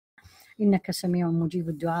إنك سميع مجيب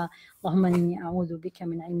الدعاء. اللهم إني أعوذ بك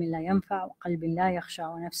من علم لا ينفع وقلب لا يخشع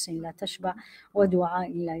ونفس لا تشبع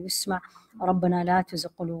ودعاء لا يسمع. ربنا لا تزغ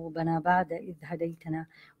قلوبنا بعد إذ هديتنا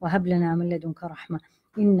وهب لنا من لدنك رحمة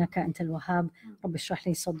إنك أنت الوهاب. رب اشرح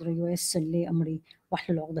لي صدري ويسر لي أمري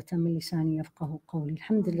واحلل عقدة من لساني يفقه قولي.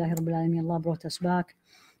 الحمد لله رب العالمين. Allah brought us back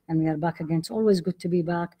and we are back again. It's always good to be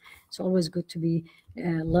back. It's always good to be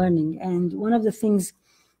learning. And one of the things,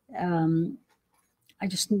 I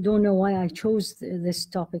just don't know why I chose this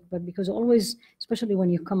topic, but because always, especially when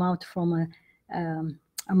you come out from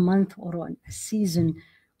a month or a season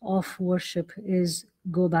of worship, is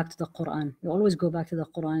go back to the Quran. You always go back to the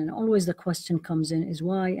Quran, and always the question comes in is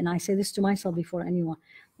why, and I say this to myself before anyone,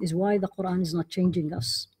 is why the Quran is not changing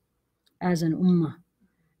us as an ummah,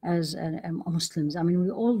 as Muslims. I mean, we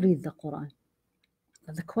all read the Quran.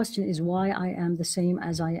 But the question is why I am the same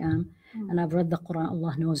as I am. And I've read the Quran,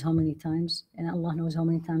 Allah knows how many times, and Allah knows how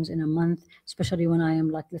many times in a month, especially when I am,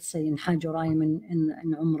 like, let's say in Hajj, or I am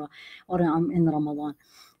in Umrah, or I'm in Ramadan.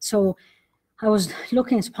 So I was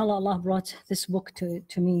looking, subhanAllah, Allah brought this book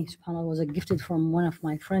to me. SubhanAllah, was gifted from one of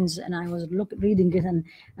my friends, and I was reading it, and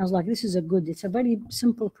I was like, this is it's a very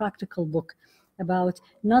simple, practical book about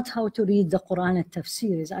not how to read the Quran at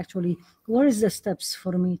tafsir. Is actually, what is the steps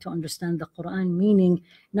for me to understand the Quran, meaning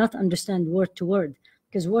not understand word to word,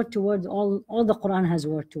 because word to word, all the Quran has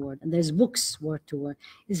word to word, and there's books word to word,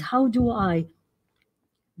 is how do I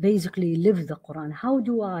basically live the Quran? How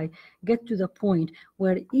do I get to the point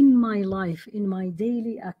where in my life, in my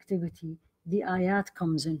daily activity, the ayat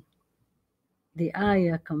comes in? The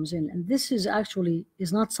ayah comes in. And this is actually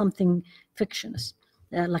is not something fictionist,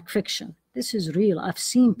 like fiction. This is real. I've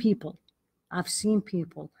seen people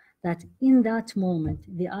that in that moment,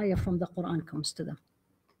 the ayah from the Quran comes to them.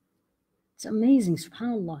 It's amazing,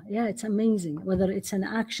 subhanAllah. Yeah, it's amazing. Whether it's an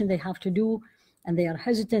action they have to do and they are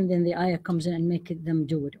hesitant, then the ayah comes in and make them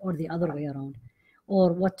do it, or the other way around,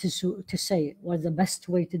 or what to say, or the best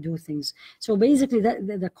way to do things. So basically,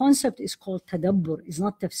 the concept is called tadabbur. It's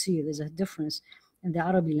not tafsir. There's a difference in the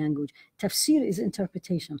Arabic language. Tafsir is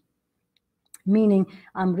interpretation, meaning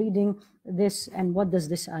I'm reading this, and what does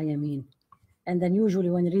this ayah mean? And then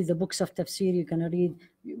usually when you read the books of tafsir, you're going to read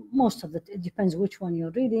most of it. It depends which one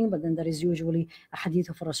you're reading, but then there is usually a hadith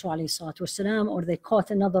of Rasul alayhi salatu wasalam, or they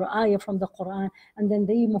caught another ayah from the Quran, and then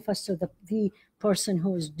they mufassir, the person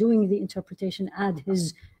who is doing the interpretation, add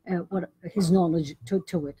his knowledge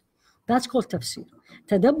to it. That's called tafsir.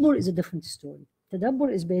 Tadabbur is a different story.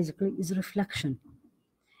 Tadabbur is basically reflection.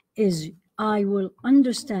 I will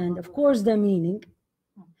understand, of course, the meaning,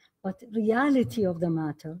 but reality of the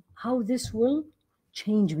matter, how this will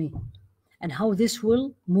change me, and how this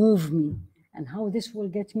will move me, and how this will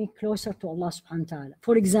get me closer to Allah subhanahu wa ta'ala.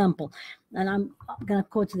 For example, and I'm going to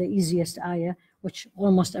quote the easiest ayah, which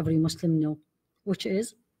almost every Muslim know, which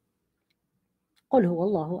is, قُلْ هُوَ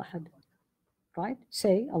اللَّهُ أَحَدٌ. Right?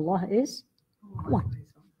 Say, Allah is one.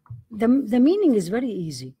 The meaning is very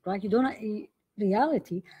easy, right? You don't,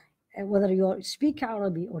 reality, whether you speak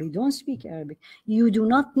Arabic or you don't speak Arabic, you do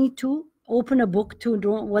not need to open a book to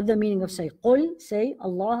know what the meaning of say. Qul, say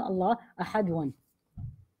Allah, Allah, Ahad, one.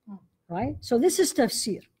 Right? So this is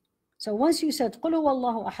tafsir. So once you said Qul huwa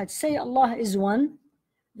Allahu Ahad, say Allah is one,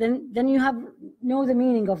 then you know the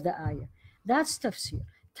meaning of the ayah. That's tafsir.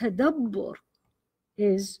 Tadabbur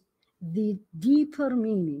is the deeper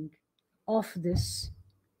meaning of this.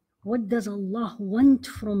 What does Allah want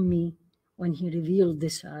from me when He revealed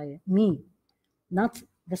this ayah? Me, not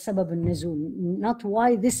the sabab al-nuzul, not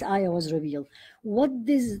why this ayah was revealed. What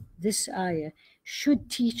does this ayah should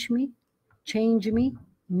teach me, change me,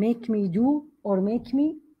 make me do, or make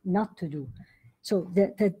me not to do? So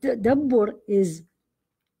the tadabbur is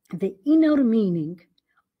the inner meaning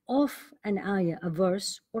of an ayah, a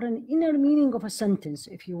verse, or an inner meaning of a sentence,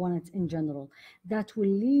 if you want it in general, that will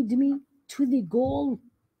lead me to the goal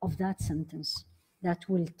of that sentence, that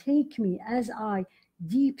will take me as I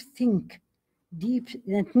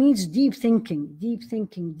that needs deep thinking,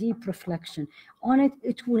 deep reflection on it.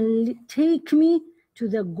 It will take me to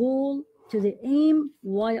the goal, to the aim,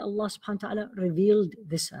 why Allah subhanahu wa ta'ala revealed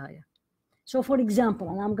this ayah. So for example,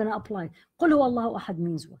 and I'm going to apply, قُلْ هُوَ اللَّهُ أَحَدٌ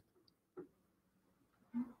means what?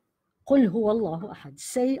 قُلْ هُوَ اللَّهُ أَحَدٌ.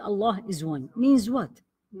 Say Allah is one. Means what?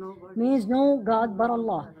 Means no God but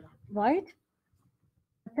Allah. Right?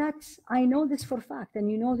 I know this for fact, and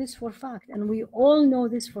you know this for fact, and we all know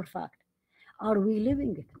this for fact. Are we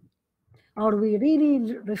living it? Are we really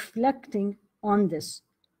reflecting on this?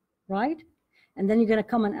 Right? And then you're going to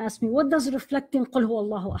come and ask me, what does reflecting قُلْ هُوَ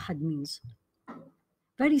اللَّهُ أَحَدٌ means?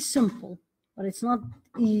 Very simple, but it's not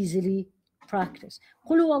easily practiced.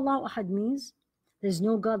 قُلْ هُوَ اللَّهُ أَحَدٌ means There's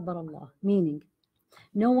no God but Allah, meaning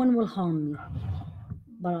no one will harm me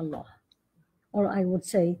but Allah. Or I would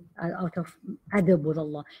say, out of adab with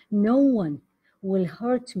Allah, no one will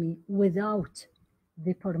hurt me without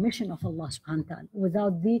the permission of Allah subhanahu wa ta'ala,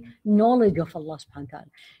 without the knowledge of Allah subhanahu wa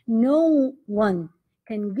ta'ala. No one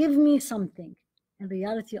can give me something. In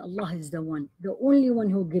reality, Allah is the one. The only one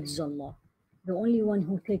who gives Allah. The only one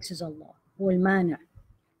who takes is Allah. Who will mani'.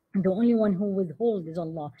 And the only one who withholds is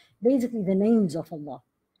Allah. Basically, the names of Allah.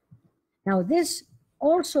 Now, this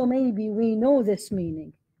also maybe we know this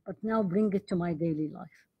meaning, but now bring it to my daily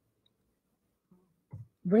life.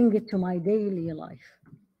 Bring it to my daily life.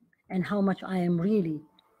 And how much I am really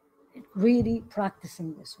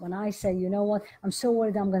practicing this. When I say, you know what, I'm so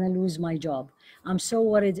worried I'm going to lose my job. I'm so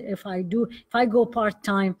worried if I go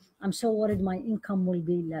part-time, I'm so worried my income will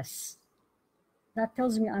be less. That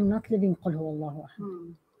tells me I'm not living Qul Huwallahu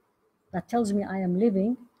Ahad. That tells me I am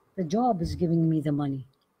living, the job is giving me the money.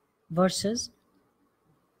 Versus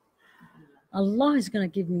Allah is going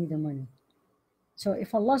to give me the money. So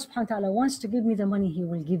if Allah subhanahu wa ta'ala wants to give me the money, He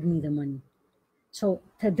will give me the money. So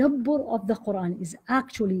tadabbur of the Quran is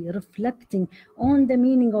actually reflecting on the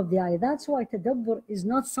meaning of the ayah. That's why tadabbur is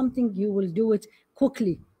not something you will do it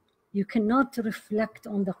quickly. You cannot reflect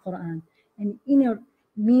on the Quran, an inner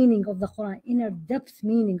meaning of the Quran, inner depth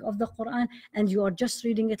meaning of the Quran, and you are just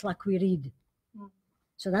reading it like we read.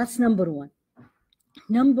 So that's number one.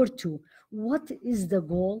 Number two, what is the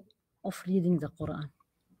goal of reading the Quran?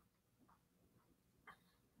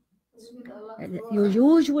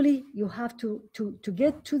 You have to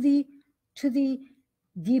get to the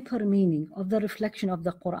deeper meaning of the reflection of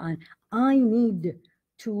the Quran. I need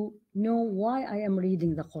to know why I am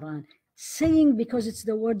reading the Quran. Saying because it's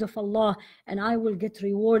the word of Allah and I will get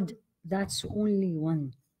reward, that's only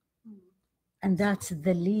one. And that's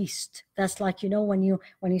the least. That's like, when you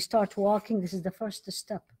start walking, this is the first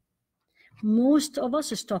step. Most of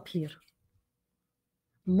us stop here.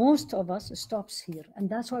 Most of us stops here, and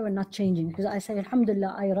that's why we're not changing. Because I say,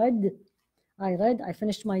 Alhamdulillah, I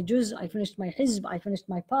finished my juz, I finished my hizb, I finished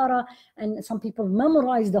my para, and some people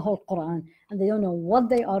memorize the whole Quran, and they don't know what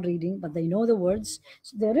they are reading, but they know the words.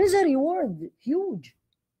 So there is a reward, huge,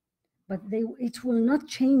 but it will not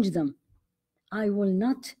change them. I will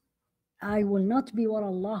not be what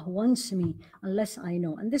Allah wants me unless I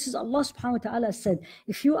know. And this is Allah subhanahu wa ta'ala said,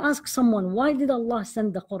 if you ask someone, why did Allah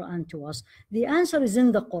send the Quran to us? The answer is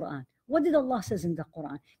in the Quran. What did Allah says in the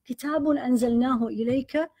Quran? كِتَابٌ أَنزَلْنَاهُ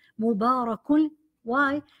إِلَيْكَ مُبَارَكٌ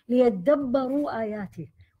Why? لِيَدَّبَّرُوا آيَاتِهِ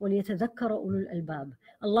وَلِيَتَذَكَّرَ أُولُو الْأَلْبَابِ.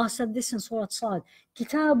 Allah said this in Surah Sad.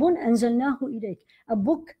 كِتَابٌ أَنزَلْنَاهُ إِلَيْكَ A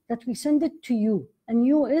book that we send it to you. And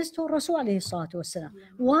you is to Rasul alayhi salatu wasalam.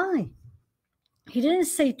 Why? He didn't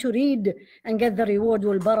say to read and get the reward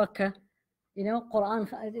wal barakah.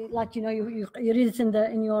 Quran, like, you read it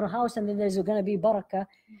in your house and then there's going to be barakah.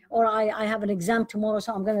 Or I have an exam tomorrow,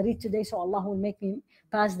 so I'm going to read today, so Allah will make me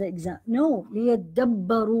pass the exam. No,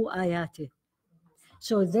 لِيَدَّبَّرُوا آيَاتِهِ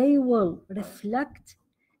So they will reflect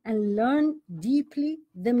and learn deeply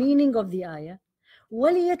the meaning of the ayah.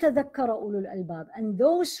 وَلِيَتَذَكَّرَ أُولُو الْأَلْبَابِ And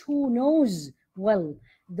those who knows well,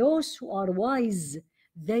 those who are wise,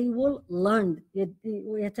 they will learn.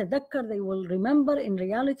 يتذكر, they will remember. In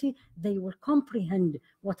reality, they will comprehend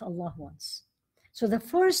what Allah wants. So the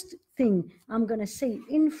first thing I'm going to say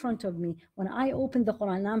in front of me when I open the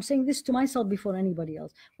Quran, and I'm saying this to myself before anybody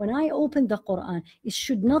else, when I open the Quran, it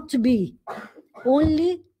should not be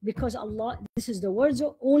only because Allah, this is the words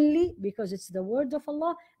of, only because it's the word of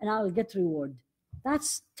Allah and I will get reward.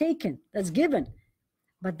 That's taken, that's given,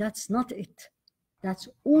 but that's not it. That's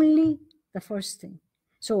only the first thing.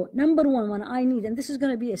 So number one, when I need, and this is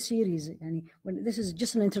going to be a series, and when this is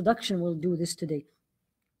just an introduction, we'll do this today.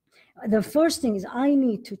 The first thing is I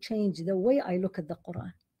need to change the way I look at the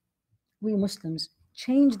Quran. We Muslims,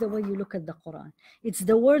 change the way you look at the Quran. It's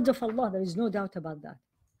the word of Allah, there is no doubt about that.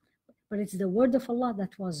 But it's the word of Allah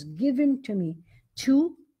that was given to me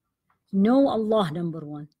to know Allah, number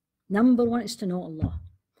one. Number one is to know Allah.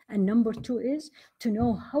 And number two is to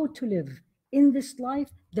know how to live in this life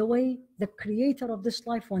the way the creator of this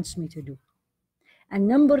life wants me to do. And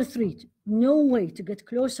number three, no way to get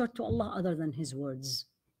closer to Allah other than His words.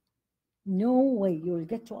 No way you will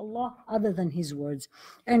get to Allah other than His words.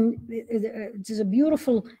 And it is a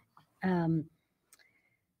beautiful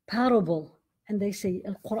parable. And they say,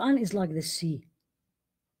 Al-Quran is like the sea.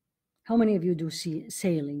 How many of you do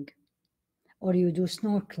sailing? Or you do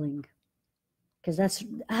snorkeling? Because that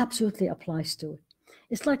absolutely applies to it.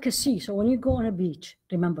 It's like a sea. So when you go on a beach,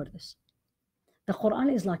 remember this. The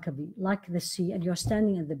Quran is like the sea, and you're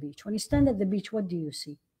standing at the beach. When you stand at the beach, what do you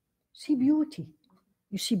see? You see beauty.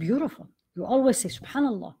 You see beautiful. You always say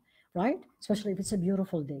subhanallah, right? Especially if it's a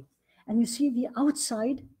beautiful day. And you see the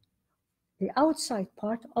outside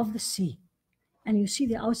part of the sea, and you see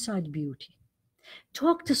the outside beauty.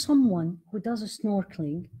 Talk to someone who does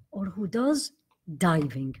snorkeling or who does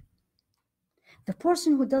diving. The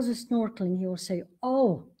person who does snorkeling, he will say,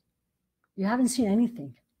 oh, you haven't seen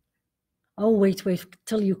anything. Oh, wait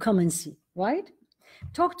till you come and see, right?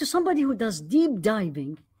 Talk to somebody who does deep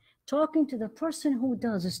diving. Talking to the person who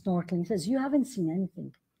does snorkeling, says, you haven't seen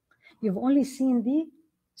anything. You've only seen the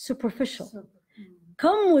superficial.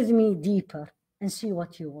 Come with me deeper and see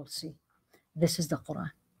what you will see. This is the Quran.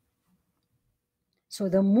 So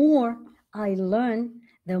the more I learn,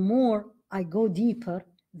 the more I go deeper,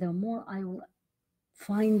 the more I will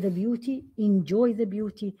find the beauty, enjoy the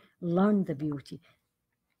beauty, learn the beauty.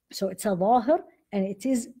 So it's a zahir and it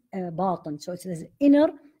is a batin. So it is inner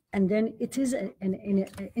and then it is an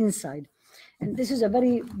inside. And this is a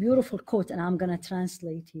very beautiful quote, and I'm going to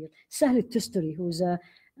translate here. Sahl al-Tustari, who's a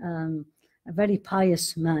very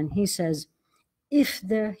pious man, he says, if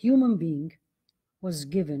the human being was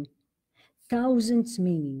given thousands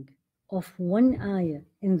meaning of one ayah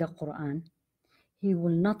in the Quran, he will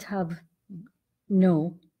not have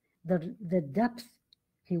know the depth.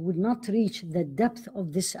 He would not reach the depth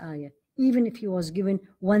of this ayah, even if he was given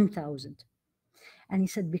 1,000. And he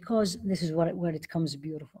said, because this is where it comes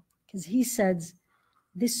beautiful. Because he says,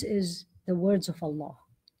 this is the words of Allah.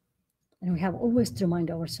 And we have always to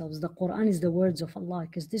remind ourselves, the Quran is the words of Allah,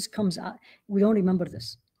 because this comes out, we don't remember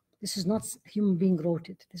this. This is not a human being wrote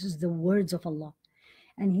it. This is the words of Allah.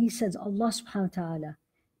 And he says, Allah subhanahu wa ta'ala,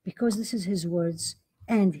 because this is his words,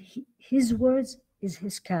 and his words is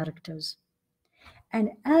his characters.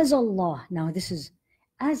 And as Allah,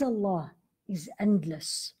 as Allah is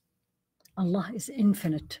endless, Allah is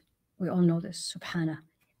infinite. We all know this, subhanah.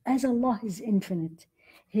 As Allah is infinite,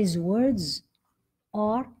 his words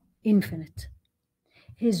are infinite.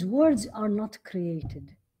 His words are not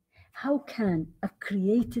created. How can a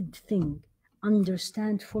created thing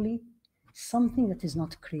understand fully something that is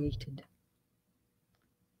not created?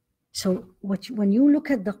 So when you look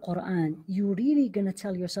at the Quran, you're really going to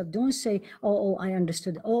tell yourself, don't say, oh, I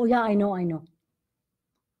understood. Oh, yeah, I know.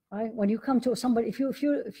 Right? When you come to somebody, if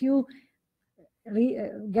you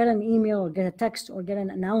get an email or get a text or get an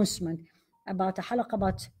announcement about a halaq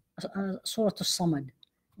about Surah Al-Samad,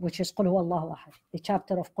 which is Qul Huwa Allahu Ahad, the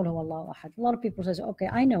chapter of Qul Huwa Allahu Ahad. A lot of people say, okay,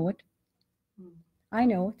 I know it.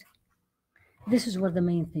 This is where the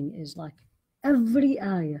main thing is. Like every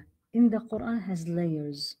ayah in the Quran has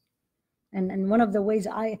layers. And one of the ways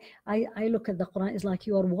I look at the Quran is like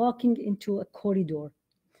you are walking into a corridor.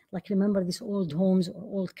 Like remember these old homes or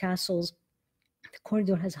old castles, the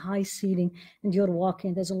corridor has high ceiling and you're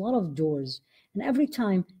walking, there's a lot of doors. And every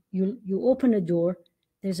time you open a door,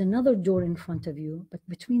 there's another door in front of you, but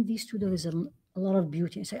between these two doors is a lot of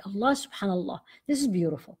beauty. You say, Allah subhanallah, this is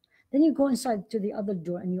beautiful. Then you go inside to the other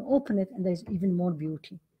door and you open it and there's even more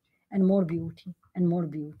beauty and more beauty and more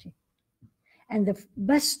beauty. And the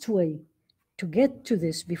best way to get to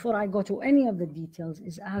this, before I go to any of the details,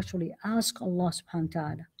 is actually ask Allah subhanahu wa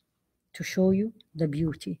ta'ala to show you the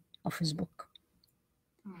beauty of his book.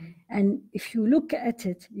 And if you look at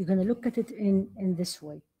it, you're going to look at it in this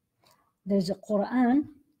way. There's a Quran,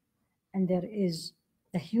 and there is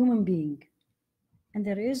the human being, and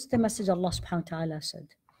there is the message Allah subhanahu wa ta'ala said.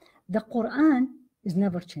 The Quran is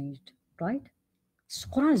never changed, right? The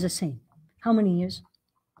Quran is the same. How many years?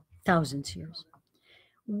 Thousands years.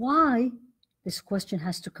 Why? This question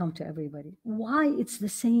has to come to everybody. Why it's the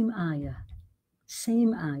same ayah?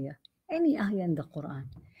 Same ayah. Any ayah in the Quran.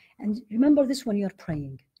 And remember this when you're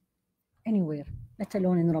praying. Anywhere, let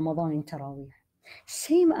alone in Ramadan, in Taraweeh.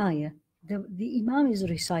 Same ayah, the Imam is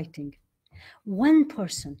reciting. One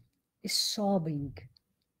person is sobbing.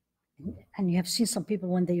 And you have seen some people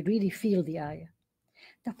when they really feel the ayah.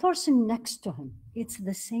 The person next to him, it's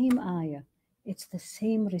the same ayah. It's the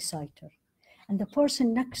same reciter. And the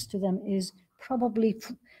person next to them is probably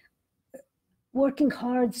working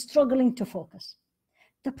hard, struggling to focus.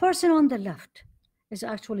 The person on the left is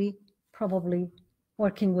actually probably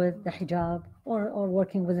working with the hijab or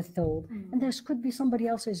working with the thobe. And there could be somebody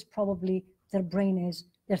else is probably,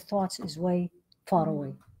 their thoughts is way far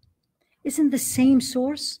away. Isn't the same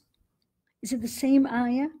source? Is it the same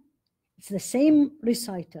ayah? It's the same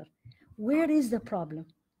reciter. Where is the problem?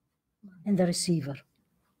 In the receiver.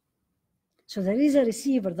 So there is a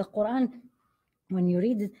receiver. The Quran, when you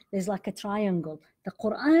read it, there's like a triangle. The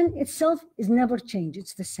Quran itself is never changed.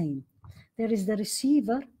 It's the same. There is the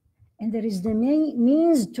receiver and there is the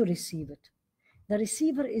means to receive it. The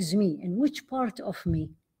receiver is me. And which part of me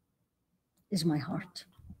is my heart?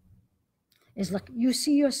 It's like you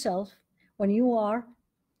see yourself when you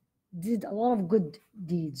did a lot of good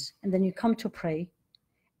deeds, and then you come to pray,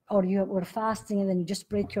 or you were fasting and then you just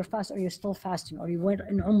break your fast, or you're still fasting, or you went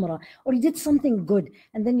in Umrah, or you did something good,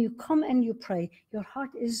 and then you come and you pray, your heart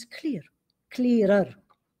is clearer.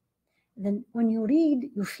 Then when you read,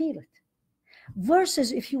 you feel it.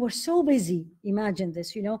 Versus if you were so busy, imagine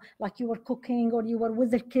this, like you were cooking or you were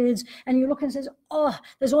with the kids, and you look and says, oh,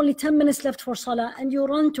 there's only 10 minutes left for Salah, and you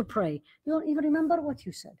run to pray. You don't even remember what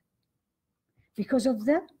you said because of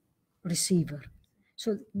the receiver.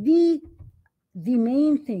 So the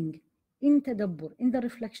main thing in tadabbur, in the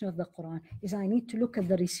reflection of the Quran, is I need to look at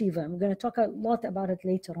the receiver. I'm going to talk a lot about it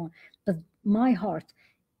later on. But my heart,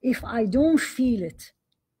 if I don't feel it,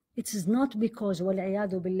 it is not because,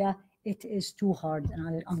 wal'iyadu billah, it is too hard.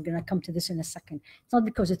 And I'm going to come to this in a second. It's not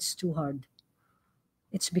because it's too hard.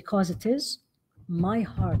 It's because my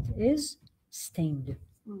heart is stained.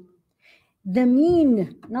 The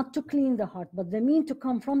mean, not to clean the heart, but the mean to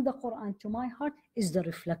come from the Quran to my heart is the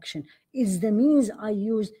reflection, is the means I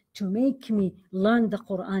use to make me learn the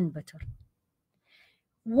Quran better.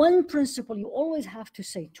 One principle you always have to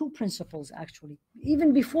say, two principles actually,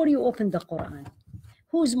 even before you open the Quran.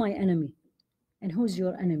 Who's my enemy and who's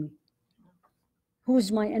your enemy?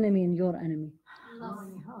 Who's my enemy and your enemy?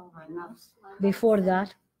 Before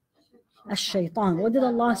that, الشيطان. What did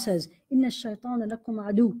Allah says? إن الشيطان لكم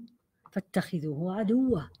عدو فاتخذوه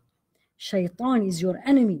عدوا. Shaitan is your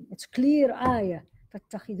enemy. It's clear ayah.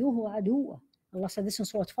 فاتخذوه عدوا. Allah said this in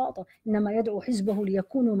Surah Fatir. إنما يدعو حزبه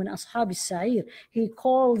ليكونوا من أصحاب السعير. He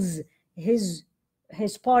calls his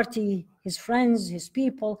party, his friends, his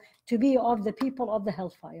people to be of the people of the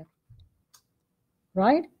hellfire.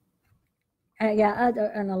 Right?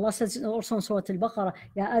 And Allah says also in Surah Al-Baqarah,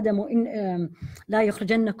 يا آدم إن لا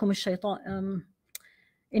يخرجنكم الشيطان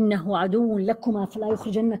إنه عدو لكما فلا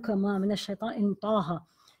يخرجنكما من الشيطان إن طه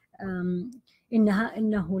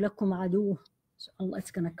إنه لكم عدو. So Allah,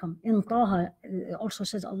 it's going to come. In Taha also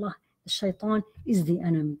says Allah, the shaitan is the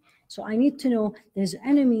enemy. So I need to know there's an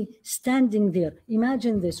enemy standing there.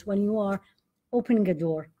 Imagine this when you are opening a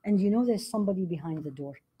door and you know there's somebody behind the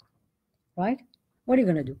door, right? What are you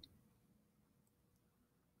going to do?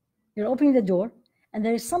 You're opening the door and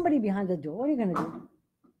there is somebody behind the door. What are you going to do?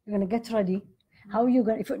 You're going to get ready. How are you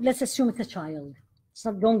going to, let's assume it's a child.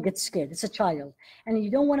 Don't get scared. It's a child. And you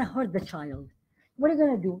don't want to hurt the child. What are you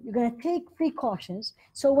going to do? You're going to take precautions.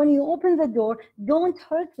 So when you open the door, don't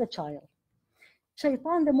hurt the child.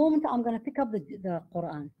 Shaitan, the moment I'm going to pick up the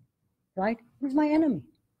Quran, right? He's my enemy.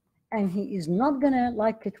 And he is not going to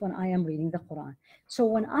like it when I am reading the Quran. So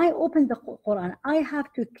when I open the Quran, I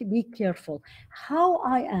have to be careful how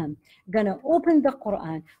I am going to open the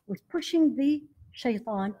Quran with pushing the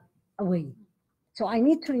shaitan away. So I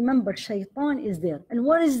need to remember shaitan is there. And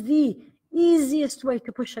what is the easiest way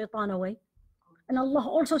to push shaitan away? And Allah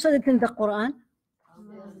also said it in the Quran.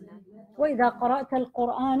 وَإِذَا قَرَأْتَ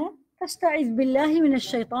الْقُرْآنَ فَاسْتَعِذْ بِاللَّهِ مِنَ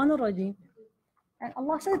الشَّيْطَانِ الرَّجِيمِ. And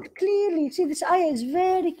Allah said it clearly. See, this ayah is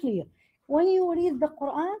very clear. When you read the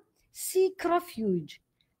Quran, seek refuge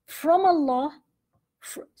from Allah.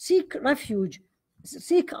 Seek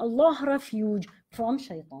Allah refuge from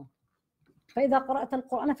shaitan. فإذا قرأت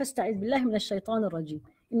القرآن فاستعذ بالله من الشيطان الرجيم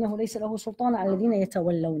إنه ليس له سلطان على الذين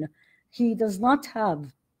يتولونه. He does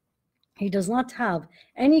not have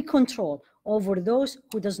any control over those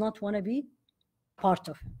who does not want to be part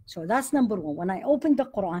of him. So that's number one. When I open the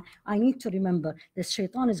Quran, I need to remember that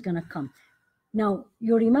shaitan is going to come. Now,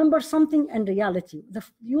 you remember something and reality. The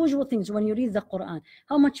usual things when you read the Quran,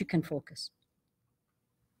 how much you can focus?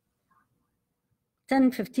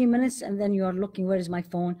 10, 15 minutes, and then you are looking, where is my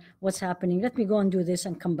phone? What's happening? Let me go and do this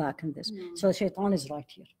and come back and this. So shaitan is right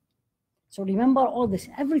here. So remember all this.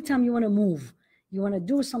 Every time you want to move, you want to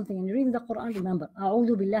do something and you're reading the Quran, remember,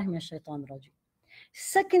 أعوذ بالله من الشيطان الرجيم.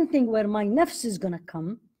 Second thing where my nafs is going to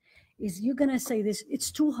come is you're going to say this,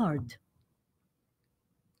 it's too hard.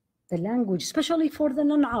 The language, especially for the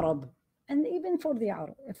non-Arab, and even for the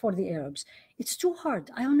Arabs, it's too hard.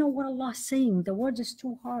 I don't know what Allah is saying. The word is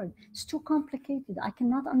too hard. It's too complicated. I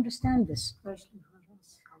cannot understand this.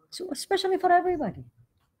 So especially for everybody.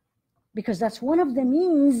 Because that's one of the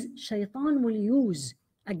means shaitan will use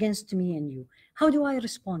against me and you. How do I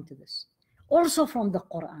respond to this? Also from the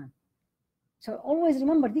Quran. So always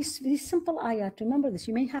remember this simple ayat. Remember this.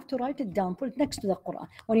 You may have to write it down, put it next to the Quran.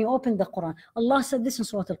 When you open the Quran, Allah said this in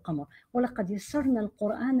Surah Al-Qamar. وَلَقَدْ يَسَّرْنَا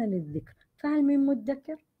الْقُرْآنَ لِلذِّكْرِ فَهَلْ مِن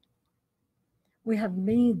مُدَّكِرٍ. We have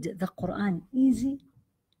made the Quran easy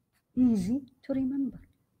to remember.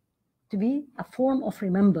 To be a form of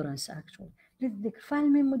remembrance, actually. لِلذِّكْرِ فَهَلْ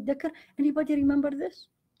مِن مُدَّكِرٍ. Anybody remember this?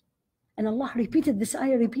 And Allah repeated this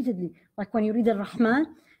ayah repeatedly. Like when you read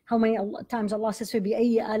Al-Rahman, how many times Allah says,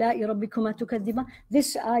 فَبِأَيِّ آلَاءِ رَبِّكُمَا تُكَذِّبَانِ?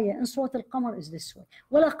 This ayah in Surah Al-Qamar is this way.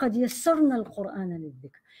 وَلَقَدْ يَسَّرْنَا الْقُرْآنَ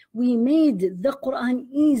لِلذِّكْرِ. We made the Quran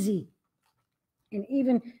easy. And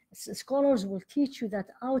even scholars will teach you that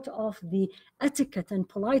out of the etiquette and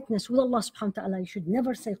politeness with Allah subhanahu wa ta'ala, you should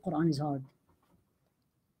never say Quran is hard.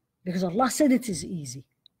 Because Allah said it is easy.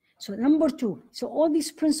 So number two, so all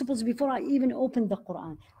these principles before I even open the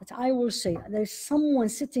Quran, that I will say, there's someone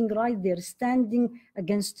sitting right there, standing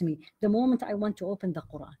against me, the moment I want to open the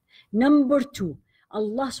Quran. Number two,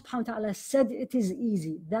 Allah subhanahu wa ta'ala said it is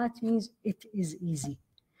easy. That means it is easy.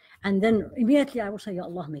 And then immediately I will say, Ya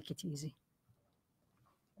Allah, make it easy.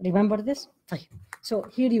 Remember this? So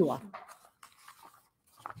here you are.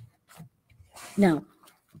 Now,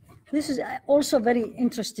 this is also a very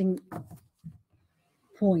interesting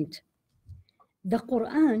point. The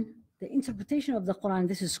Quran, the interpretation of the Quran,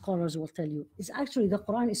 this is scholars will tell you, is actually the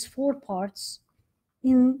Quran is 4 parts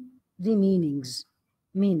in the meanings.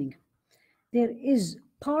 Meaning, there is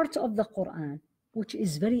part of the Quran which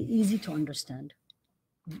is very easy to understand.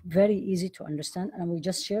 Very easy to understand. And we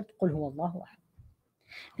just shared, قُلْ هُوَ اللَّهُ أَحَدٌ.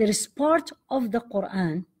 There is part of the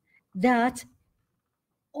Quran that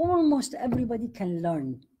almost everybody can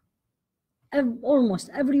learn. Almost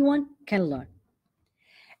everyone can learn.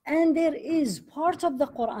 And there is part of the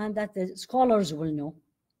Quran that the scholars will know.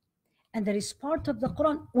 And there is part of the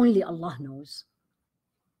Quran only Allah knows.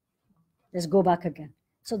 Let's go back again.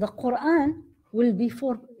 So the Quran will be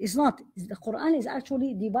the Quran is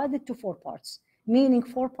actually divided to 4 parts. Meaning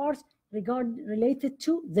 4 parts related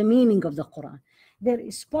to the meaning of the Quran. There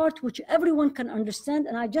is part which everyone can understand,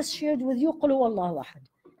 and I just shared with you, قُلْ هُوَ اللَّهُ أَحَدٌ.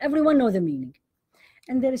 Everyone knows the meaning.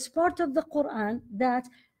 And there is part of the Quran that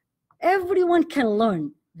everyone can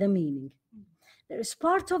learn the meaning. There is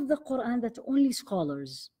part of the Quran that only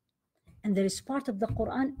scholars, and there is part of the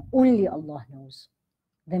Quran only Allah knows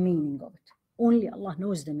the meaning of it. Only Allah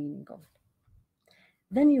knows the meaning of it.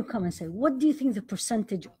 Then you come and say, what do you think the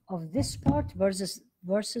percentage of this part versus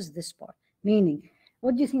this part? Meaning,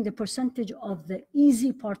 what do you think the percentage of the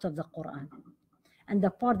easy part of the Quran and the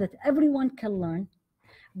part that everyone can learn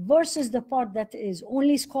versus the part that is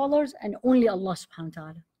only scholars and only Allah subhanahu wa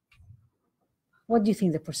ta'ala? What do you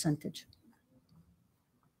think the percentage?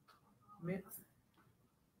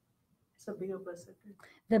 It's a bigger percentage.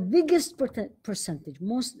 The biggest percentage,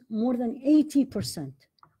 more than 80%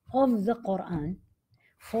 of the Quran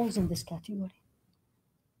falls in this category.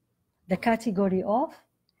 The category of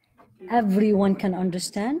everyone can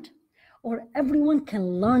understand or everyone can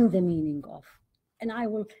learn the meaning of. And I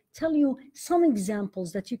will tell you some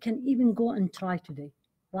examples that you can even go and try today,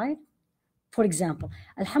 right? For example,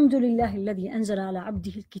 Alhamdulillah alladhi anzala ala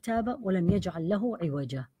abdihi al-kitaba wa lam yaj'al lahu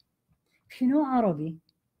iwaja. If you know Arabic,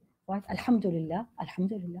 right? Alhamdulillah,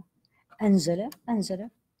 anzala.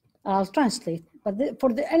 I'll translate, but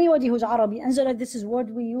for anybody who's Arabic, anzala, this is word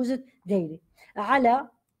we use it daily.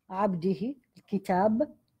 Ala abdihi al-kitab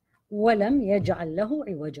wa lam yaj'al lahu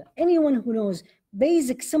iwaja. Anyone who knows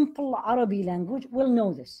basic, simple Arabic language will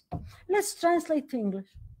know this. Let's translate to English.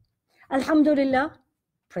 Alhamdulillah,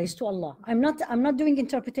 praise to Allah. I'm not doing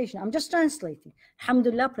interpretation. I'm just translating.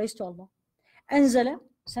 Alhamdulillah, praise to Allah. Anzala,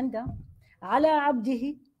 send down. Ala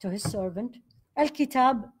abdihi, to his servant.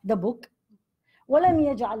 Al-kitab, the book. وَلَمْ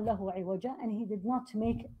يَجْعَلْ لَهُ عِوَجًا, and he did not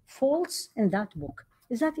make faults in that book.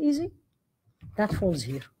 Is that easy? That falls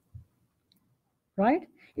here. Right?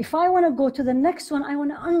 If I want to go to the next one, I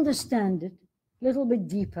want to understand it a little bit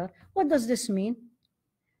deeper. What does this mean?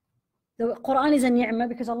 The Quran is a ni'mah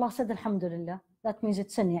because Allah said Alhamdulillah. That means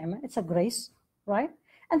it's a ni'mah, it's a grace, right?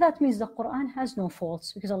 And that means the Quran has no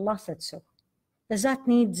faults because Allah said so. Does that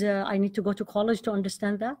need, I need to go to college to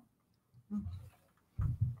understand that?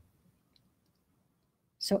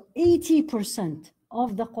 So 80%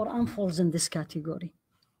 of the Quran falls in this category.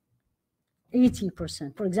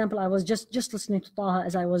 80%. For example, I was just listening to Taha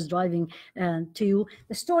as I was driving to you.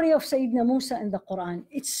 The story of Sayyidina Musa in the Quran,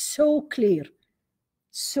 it's so clear,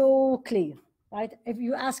 right? If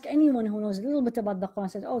you ask anyone who knows a little bit about the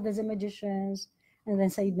Quran, says, oh, there's a magicians, and then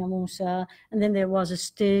Sayyidina Musa, and then there was a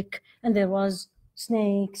stick, and there was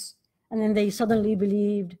snakes, and then they suddenly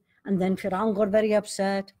believed, and then Fir'aun got very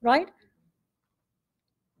upset, right?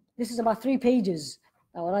 This is about 3 pages,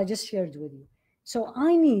 what I just shared with you. So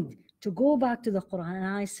I need to go back to the Quran and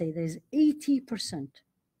I say there's 80%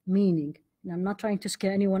 meaning. And I'm not trying to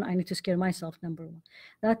scare anyone, I need to scare myself, number one.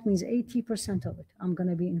 That means 80% of it, I'm going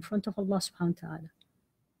to be in front of Allah subhanahu wa ta'ala.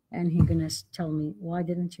 And He's going to tell me, why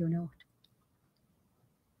didn't you know it?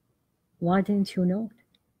 Why didn't you know it?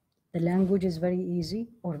 The language is very easy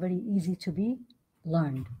or very easy to be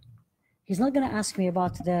learned. He's not going to ask me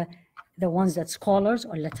about the ones that scholars,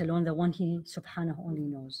 or let alone the one he subhanahu only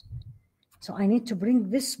knows. So I need to bring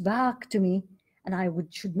this back to me, and I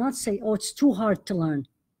should not say, oh, it's too hard to learn.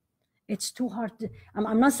 It's too hard to,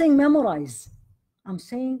 I'm not saying memorize. I'm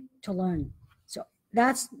saying to learn. So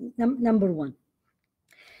that's number one.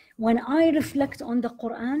 When I reflect on the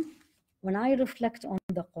Quran,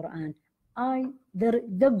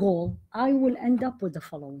 the goal, I will end up with the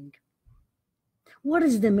following. What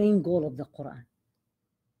is the main goal of the Quran?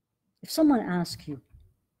 If someone asks you,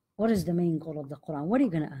 what is the main goal of the Quran? What are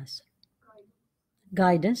you going to answer?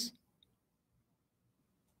 Guidance.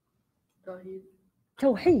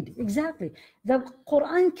 Tawheed, exactly. The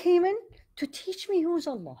Quran came in to teach me who's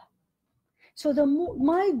Allah. So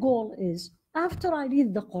my goal is, after I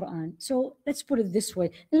read the Quran, so let's put it this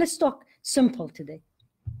way, and let's talk simple today.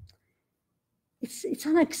 It's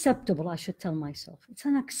unacceptable, I should tell myself. It's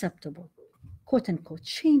unacceptable, quote unquote,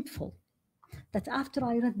 shameful, that after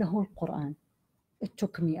I read the whole Quran, it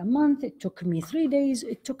took me a month, it took me 3 days,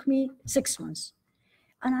 it took me 6 months,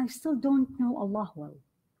 and I still don't know Allah well.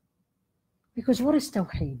 Because what is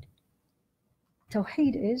Tawheed?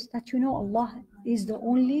 Tawheed is that you know Allah is the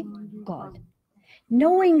only God.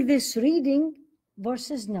 Knowing this, reading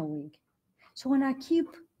versus knowing. So when I keep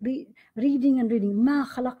reading and reading, مَا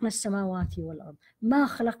خَلَقْنَا السَّمَاوَاتِ وَالْأَرْضِ مَا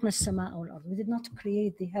خَلَقْنَا السَّمَاءَ وَالْأَرْضِ. We did not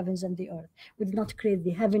create the heavens and the earth. We did not create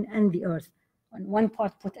the heaven and the earth. And one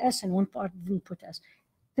part put S and one part didn't put S.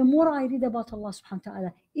 The more I read about Allah subhanahu wa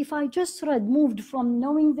ta'ala, if I just moved from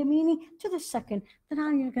knowing the meaning to the second, then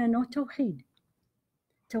I'm going to know Tawheed.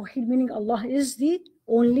 Tawheed meaning Allah is the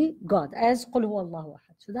only God, as قُلْ هُوَ اللَّهُ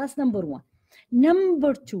أَحَدٌ. So that's number one.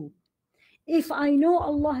 Number two, if I know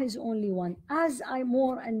Allah is only one, as I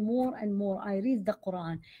more and more I read the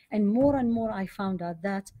Quran, and more I found out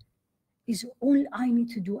that is all I need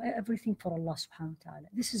to do everything for Allah subhanahu wa ta'ala.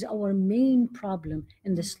 This is our main problem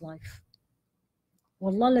in this life.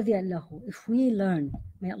 Wallah ladhi allahu, if we learn,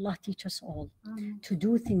 may Allah teach us all to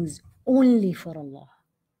do things only for Allah.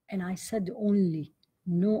 And I said only,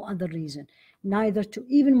 no other reason, neither to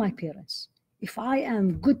even my parents. If I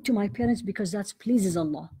am good to my parents because that pleases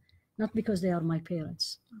Allah, not because they are my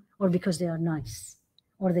parents, or because they are nice,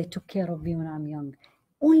 or they took care of me when I'm young,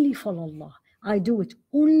 only for Allah. I do it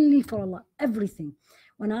only for Allah, everything.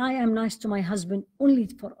 When I am nice to my husband, only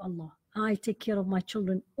for Allah. I take care of my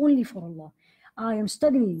children only for Allah. I am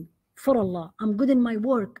studying for Allah. I'm good in my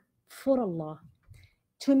work for Allah.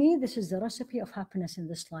 To me, this is the recipe of happiness in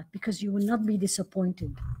this life, because you will not be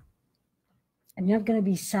disappointed, and you're not going to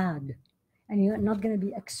be sad, and you're not going to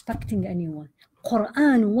be expecting anyone.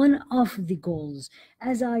 Quran, one of the goals,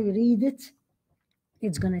 as I read it,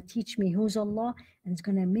 it's going to teach me who's Allah, and it's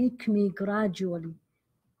going to make me gradually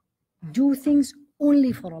do things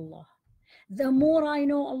only for Allah. The more I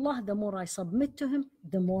know Allah, the more I submit to Him,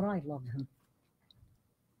 the more I love Him.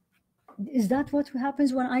 Is that what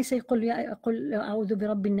happens when I say قُلْ أَعُوذُ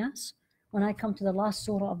بِرَبِّ النَّاسِ? When I come to the last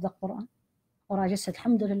surah of the Quran? Or I just said,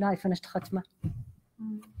 Alhamdulillah, I finished khatma.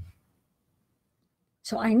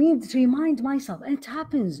 So I need to remind myself, and it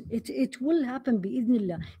happens. It will happen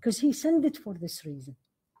bi'idhnillah, because He sent it for this reason.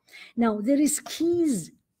 Now, there is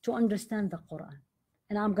keys to understand the Quran.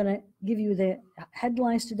 And I'm going to give you the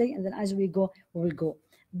headlines today, and then as we go, we will go.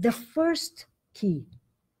 The first key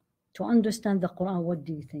to understand the Quran, what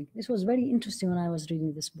do you think? This was very interesting when I was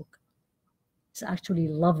reading this book. It's actually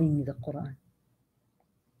loving the Quran.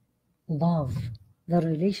 Love, the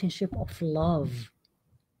relationship of love,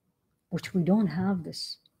 which we don't have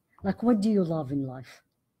this. Like, what do you love in life?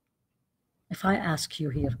 If I ask you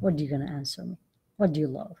here, what are you going to answer me? What do you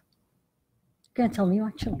love? You're going to tell me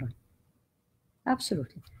my children.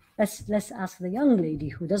 Absolutely. Let's ask the young lady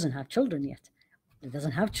who doesn't have children yet.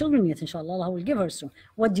 Doesn't have children yet, inshallah, Allah will give her soon.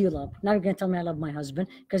 What do you love? Now you're going to tell me I love my husband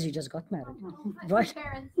because you just got married, right?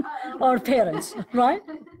 Parents. Or parents, right?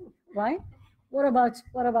 Right? What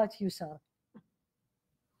about you, Sarah?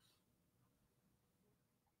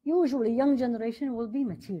 Usually, young generation will be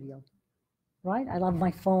material, right? I love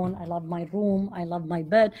my phone, I love my room, I love my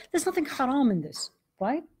bed. There's nothing haram in this,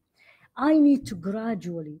 right? I need to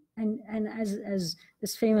gradually, and as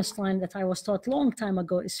this famous line that I was taught a long time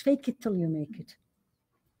ago is, fake it till you make it.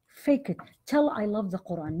 Fake it. Tell I love the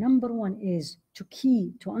Quran. Number one is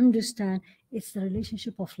to understand it's the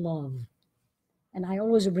relationship of love. And I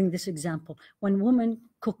always bring this example. When women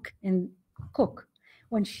cook,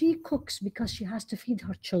 when she cooks because she has to feed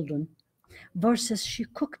her children versus she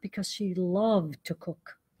cook because she loves to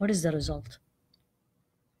cook, what is the result?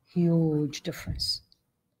 Huge difference.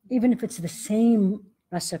 Even if it's the same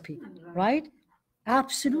recipe, right?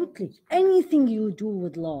 Absolutely. Anything you do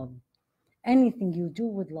with love, anything you do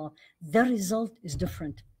with love, the result is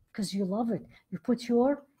different because you love it. You put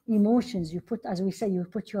your emotions, you put, as we say, you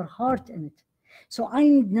put your heart in it. So I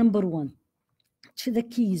need number one, to the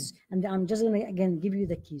keys, and I'm just going to again give you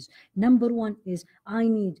the keys. Number one is I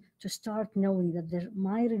need to start knowing that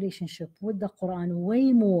my relationship with the Quran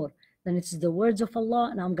way more than it's the words of Allah,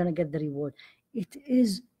 and I'm going to get the reward. It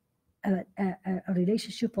is a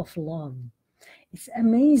relationship of love. It's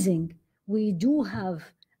amazing. We do have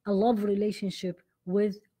a love relationship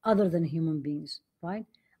with other than human beings, right?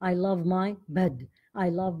 I love my bed. I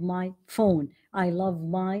love my phone. I love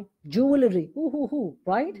my jewelry.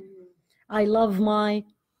 Right? I love my,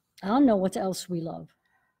 I don't know what else we love.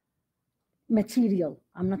 Material.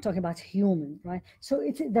 I'm not talking about human, right? So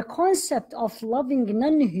the concept of loving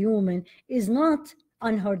non-human is not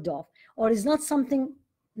unheard of, or is not something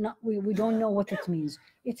we don't know what it means.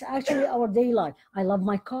 It's actually our daily life. I love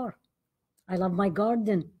my car. I love my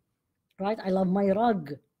garden, right? I love my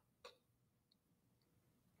rug.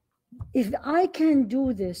 If I can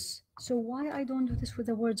do this, so why I don't do this with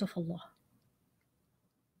the words of Allah?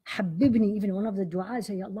 Habibni, even one of the du'as,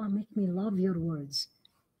 say, Allah, make me love your words.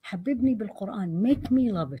 Habibni bil Quran, make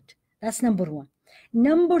me love it. That's number one.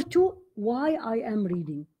 Number two, why I am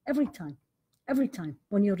reading every time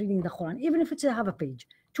when you're reading the Quran, even if it's a half a page,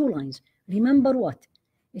 2 lines. Remember what?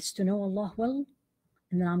 It's to know Allah well,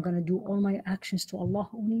 and then I'm going to do all my actions to Allah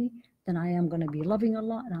only. Then I am going to be loving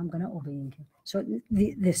Allah and I'm going to obeying Him. So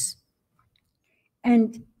this.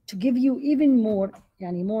 And to give you even more,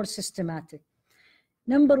 more systematic.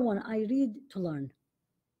 Number one, I read to learn.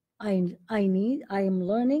 I am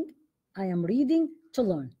learning, I am reading to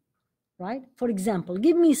learn, right? For example,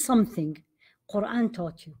 give me something Quran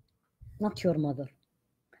taught you, not your mother,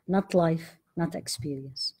 not life, not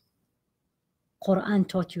experience. Quran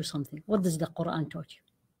taught you something. What does the Quran taught you?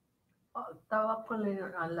 Tawakkul in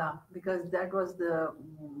Allah, because that was the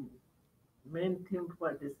main theme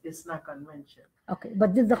for this ISNA convention. Okay,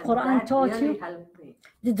 but did the Quran taught really you? Helped me.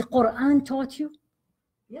 Did the Quran taught you?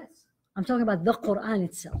 Yes. I'm talking about the Quran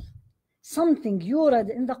itself. Something you read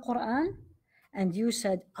in the Quran and you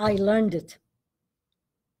said, I learned it.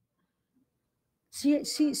 See,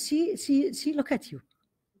 look at you.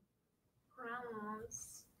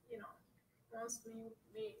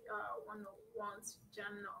 Quran wants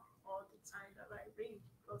Jannah all the time that I read,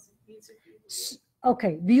 because it basically.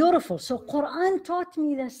 Okay, beautiful. So Quran taught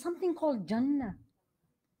me there's something called Jannah,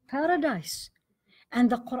 paradise. And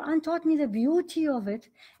the Quran taught me the beauty of it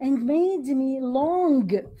and made me long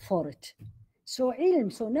for it. So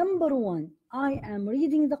ilm. So number one, I am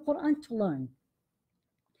reading the Quran to learn.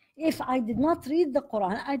 If I did not read the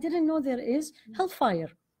Quran, I didn't know there is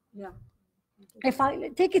hellfire. Yeah. If I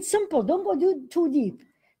take it simple, don't go too deep.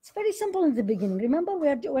 It's very simple in the beginning. Remember,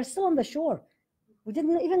 we're still on the shore. We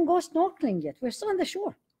didn't even go snorkeling yet. We're still on the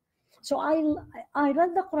shore. So I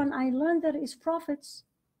read the Quran. I learned there is prophets.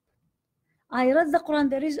 I read the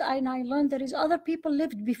Quran, and I learned there is other people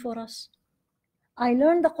lived before us. I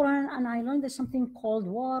learned the Quran and I learned there's something called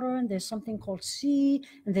water, and there's something called sea,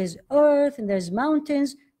 and there's earth, and there's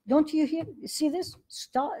mountains. Don't you see this?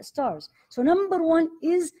 Stars. So number one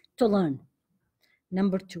is to learn.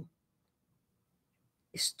 Number two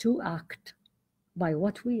is to act by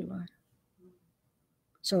what we learn.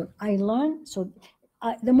 So I learn,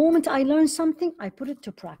 the moment I learn something, I put it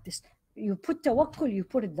to practice. You put tawakkul, you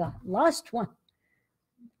put it the last one.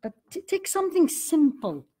 But take something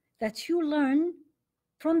simple that you learn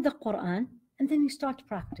from the Quran, and then you start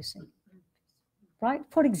practicing. Right?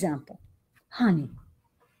 For example, honey.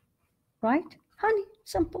 Right? Honey,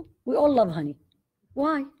 simple. We all love honey.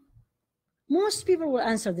 Why? Most people will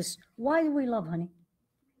answer this. Why do we love honey?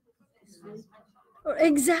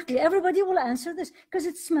 Exactly. Everybody will answer this because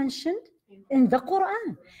it's mentioned in the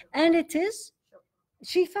Quran. And it is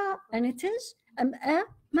Shifa, and it is a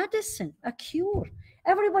medicine, a cure.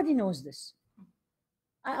 Everybody knows this.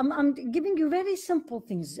 I'm giving you very simple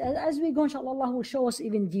things. As we go, inshallah, Allah will show us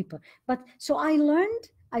even deeper. But so I learned,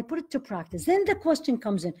 I put it to practice. Then the question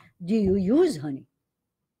comes in, do you use honey?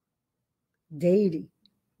 Daily,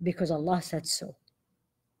 because Allah said so.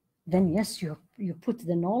 Then yes, you put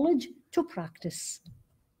the knowledge to practice.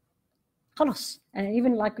 Khalas. And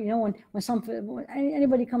even like, when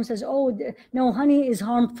anybody comes and says, oh, no, honey is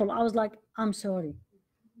harmful. I was like, I'm sorry.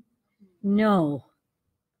 No,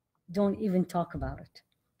 don't even talk about it.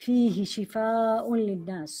 فيه شفاء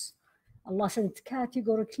للناس. Allah said it's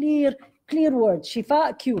category, clear word.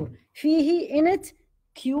 Shifa, cure. فيه, in it,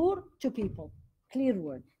 cure to people. Clear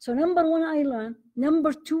word. So number one, I learn.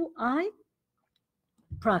 Number two, I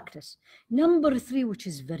practice. Number three, which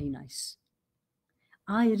is very nice,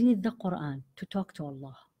 I read the Quran to talk to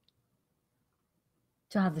Allah.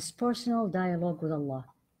 to have this personal dialogue with Allah.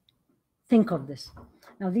 Think of this.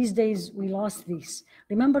 Now, these days we lost these.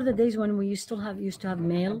 Remember the days when we used to have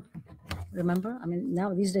mail? Remember? I mean,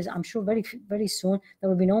 now these days, I'm sure very soon there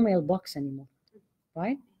will be no mailbox anymore,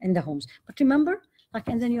 right? In the homes. But remember, like,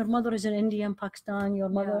 and then your mother is in India and Pakistan, your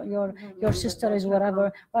mother, your sister is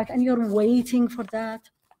wherever, right? And you're waiting for that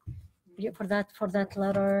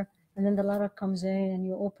letter, and then the letter comes in, and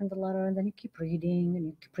you open the letter, and then you keep reading, and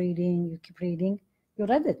you keep reading, you keep reading. You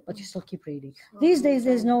read it, but you still keep reading. These days,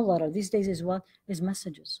 there's no letter. These days is what? Is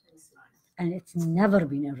messages. And it's never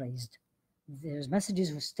been erased. There's messages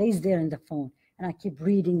who stays there in the phone, and I keep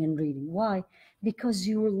reading and reading. Why? Because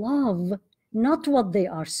you love not what they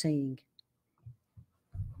are saying.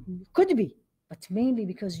 Could be, but mainly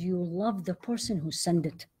because you love the person who sent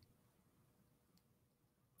it.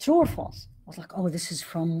 True or false? I was like, oh, this is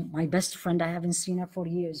from my best friend. I haven't seen her for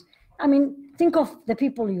years. I mean, think of the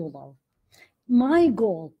people you love. My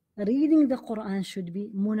goal, reading the Quran, should be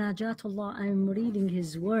munajatullah. I'm reading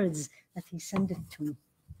his words that he sent it to me.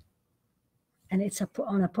 And it's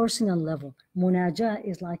on a personal level. Munajah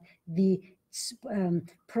is like the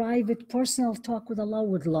private, personal talk with Allah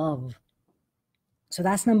with love. So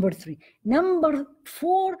that's number 3. Number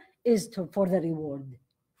 4 is for the reward.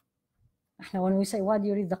 Now, when we say, why do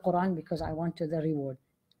you read the Quran? Because I want the reward.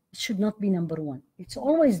 It should not be number 1. It's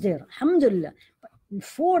always there. Alhamdulillah. But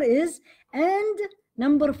 4 is, and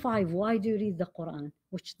number 5, why do you read the Quran?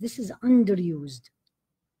 Which this is underused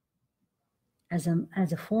as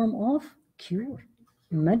a form of cure,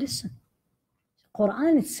 medicine.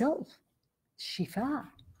 Quran itself, shifa.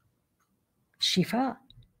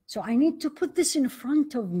 So I need to put this in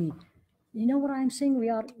front of me. You know what I'm saying? We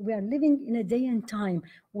are living in a day and time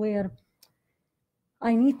where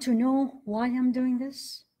I need to know why I'm doing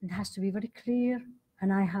this. It has to be very clear,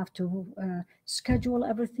 and I have to schedule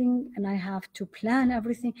everything, and I have to plan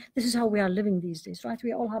everything. This is how we are living these days, right?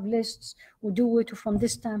 We all have lists. We do it from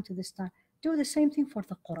this time to this time. Do the same thing for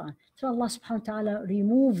the Quran. So Allah subhanahu wa ta'ala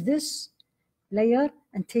remove this layer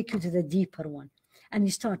and take you to the deeper one. And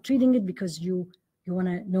you start reading it because you want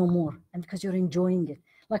to know more, and because you're enjoying it.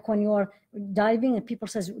 Like when you are diving and people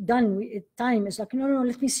says, done, time. It's like, no,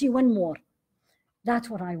 let me see one more. That's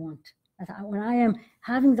what I want. When I am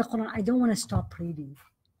having the Quran, I don't want to stop reading.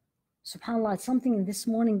 SubhanAllah, it's something in this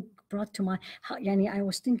morning brought to my, I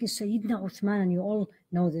was thinking Sayyidina Uthman, and you all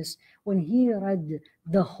know this, when he read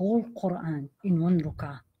the whole Quran in 1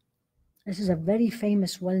 rak'ah. This is a very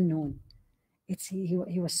famous, well-known. He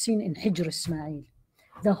was seen in Hijr Ismail.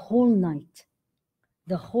 The whole night,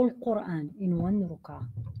 the whole Quran in 1 rak'ah.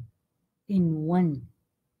 In one.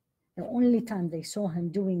 The only time they saw him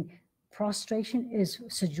doing prostration is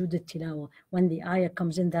sujood al-tilawa, when the ayah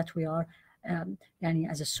comes in that we are,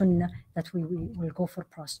 as a sunnah, that we will go for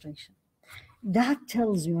prostration. That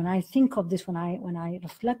tells me, when I think of this, when I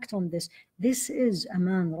reflect on this, this is a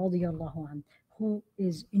man, radiyallahu anhu, who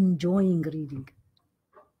is enjoying reading.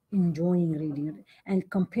 And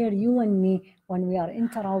compare you and me when we are in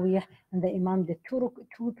Taraweeh and the Imam did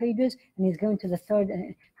two pages and he's going to the third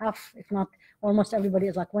and half, if not almost everybody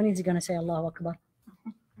is like, when is he going to say Allahu Akbar?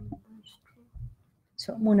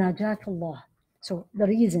 So munajatullah. So the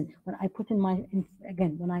reason when I put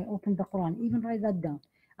when I open the Quran, even write that down,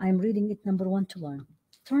 I'm reading it, number 1, to learn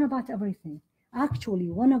about everything. Actually,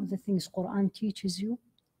 one of the things Quran teaches you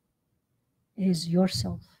is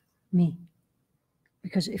yourself, me.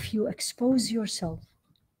 Because if you expose yourself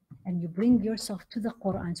and you bring yourself to the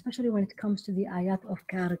Quran, especially when it comes to the ayat of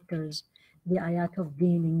characters, the ayat of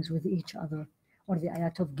dealings with each other, or the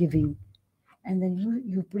ayat of giving, and then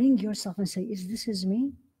you bring yourself and say, is this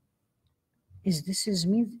me? Is this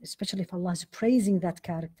me? Especially if Allah is praising that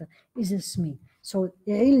character, is this me? So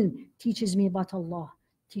ilm teaches me about Allah,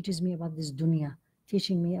 teaches me about this dunya,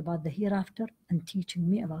 teaching me about the hereafter, and teaching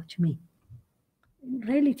me about me. It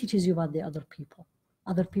rarely teaches you about the other people.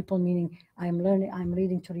 Other people meaning I'm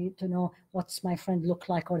reading to know what's my friend look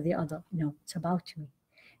like or the other. No, it's about me.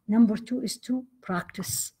 Number 2 is to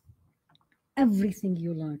practice everything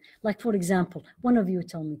you learn. Like, for example, one of you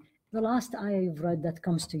tell me the last ayah you've read that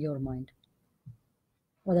comes to your mind.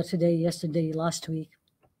 Whether today, yesterday, last week.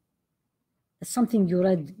 It's something you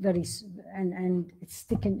read and it's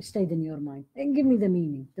stayed in your mind. And give me the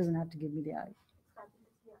meaning. Doesn't have to give me the ayah.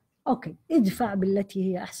 Okay. ادفع بالتي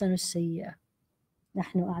هي أحسن السيئة.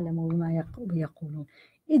 نحن أعلم بما يقولون.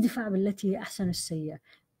 ادفع بالتي هي أحسن السيئة.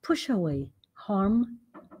 Push away harm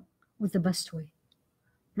with the best way.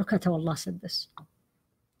 Look at how Allah said this.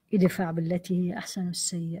 ادفع بالتي هي أحسن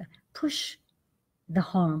السيئة. Push the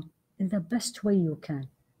harm in the best way you can.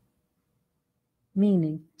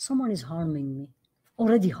 Meaning, someone is harming me,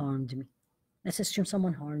 already harmed me. Let's assume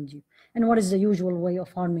someone harmed you. And what is the usual way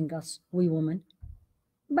of harming us, we women?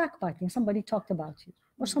 Backbiting. Somebody talked about you,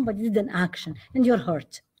 or somebody did an action, and you're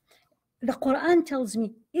hurt. The Quran tells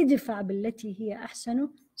me, idfa' billati hiya ahsanu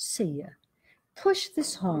sayyi'ah. Push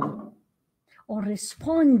this harm or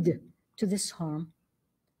respond to this harm,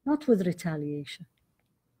 not with retaliation,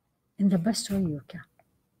 in the best way you can.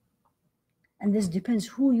 And this depends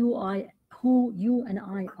who you and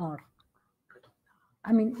I are.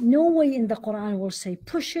 I mean, no way in the Quran will say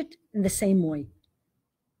push it in the same way,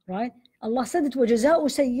 right? Allah said it, وَجَزَاءُ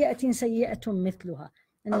سَيِّئَةٍ سَيِّئَةٌ مِثْلُهَا.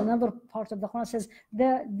 And another part of the Quran says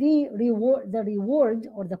the reward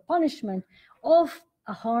or the punishment of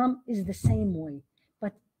a harm is the same way.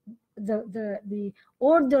 But the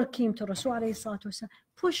order came to Rasul alayhi salatu wasalam,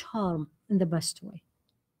 push harm in the best way.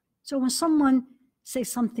 So when someone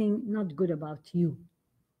says something not good about you,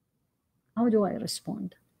 how do I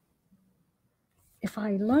respond? If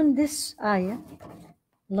I learn this ayah,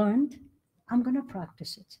 I'm going to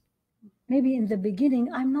practice it. Maybe in the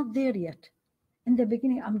beginning, I'm not there yet. In the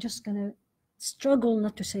beginning, I'm just going to struggle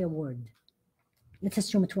not to say a word. Let's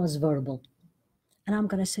assume it was verbal. And I'm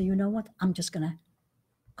going to say, you know what? I'm just going to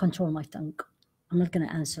control my tongue. I'm not going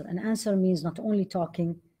to answer. And answer means not only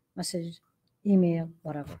talking, message, email,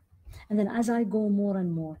 whatever. And then as I go more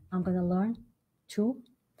and more, I'm going to learn to,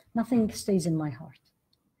 nothing stays in my heart.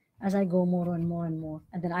 As I go more and more and more,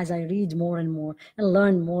 and then as I read more and more and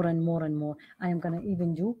learn more and more and more, I am going to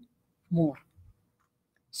even do more.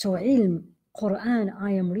 So ilm, Quran,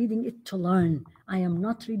 I am reading it to learn. I am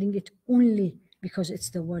not reading it only because it's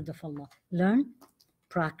the word of Allah. Learn,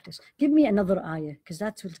 practice. Give me another ayah, because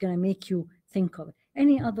that's what's going to make you think of it.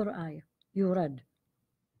 Any other ayah you read?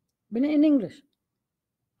 In English.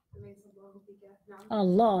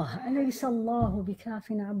 Allah, أليس الله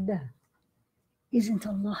بكاف عبده. Isn't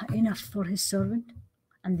Allah enough for his servant?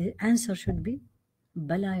 And the answer should be,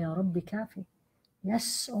 Bala ya Rabbi kafi.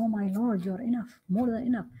 Yes, oh my Lord, you're enough, more than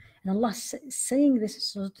enough. And Allah saying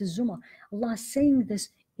this, Surah Al-Zumar, Allah saying this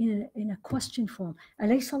in a question form.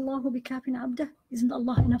 أليس الله بكاف عبده. Isn't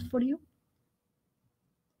Allah enough for you?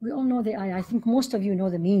 We all know the ayah. I think most of you know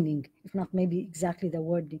the meaning, if not maybe exactly the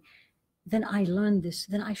wording. Then I learned this,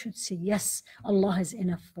 then I should say, yes, Allah is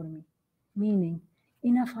enough for me. Meaning,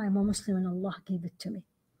 enough, I'm a Muslim and Allah gave it to me.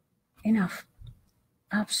 Enough.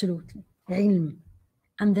 Absolutely. Ilm.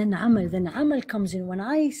 And then amal comes in. When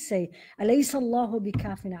I say, أَلَيْسَ اللَّهُ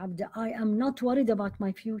بِكَافٍ عَبْدًا, I am not worried about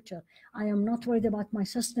my future. I am not worried about my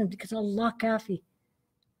sustenance because Allah kafi.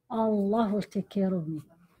 Allah will take care of me.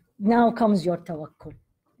 Now comes your tawakkul.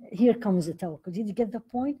 Here comes the tawakkul. Did you get the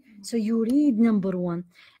point? So you read number one,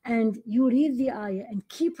 and you read the ayah and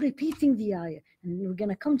keep repeating the ayah. And we're going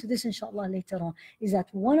to come to this inshallah later on, is that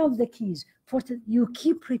one of the keys for you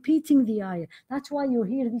keep repeating the ayah. That's why you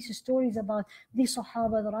hear these stories about the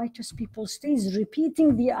Sahaba, the righteous people, stays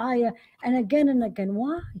repeating the ayah and again and again.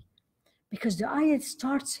 Why? Because the ayah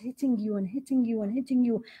starts hitting you and hitting you and hitting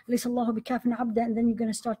you. لَيْسَ اللَّهُ بِكَافٍ عَبْدًا. And then you're going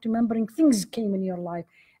to start remembering things came in your life.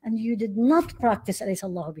 And you did not practice أَلَيْسَ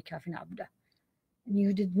اللَّهُ بِكَافٍ عَبْدًا. And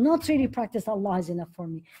you did not really practice Allah is enough for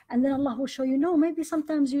me. And then Allah will show you, no, maybe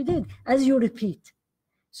sometimes you did, as you repeat.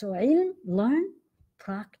 So ilm, learn,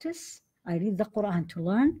 practice. I read the Quran to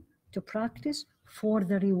learn, to practice, for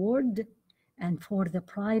the reward and for the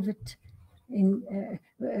private,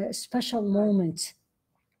 special moments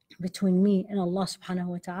between me and Allah subhanahu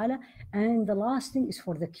wa ta'ala. And the last thing is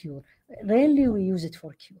for the cure. Rarely we use it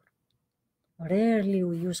for cure. Rarely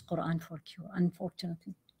we use Quran for cure,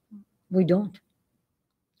 unfortunately. We don't.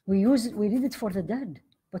 We read it for the dead,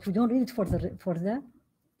 but we don't read it for the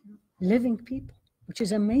living people, which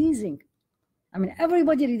is amazing. I mean,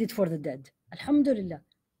 everybody read it for the dead, alhamdulillah,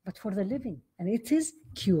 but for the living, and it is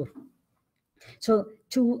cure. So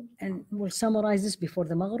and we'll summarize this before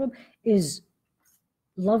the Maghrib, is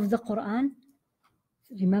love the Quran,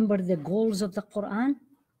 remember the goals of the Quran.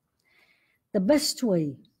 The best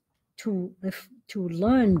way to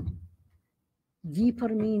learn deeper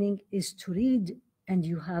meaning is to read and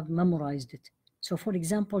you have memorized it. So for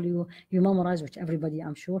example, you memorize, which everybody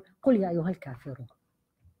I'm sure, قُلْ يَا أَيُّهَا الْكَافِرُونَ,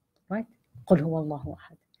 right? قُلْ هُوَ اللَّهُ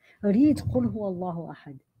أَحَدٌ. Read قُلْ هُوَ اللَّهُ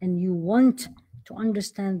أَحَدٌ, and you want to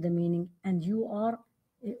understand the meaning, and you are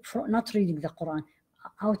not reading the Quran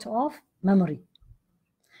out of memory.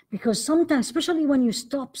 Because sometimes, especially when you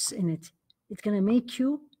stops in it, it's going to make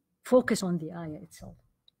you focus on the ayah itself.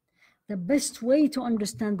 The best way to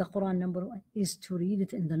understand the Quran, number one, is to read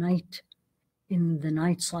it in the night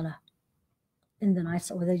salah. In the night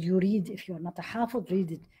salah, whether you read, if you're not a hafid,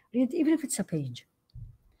 read it even if it's a page.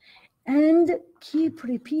 And keep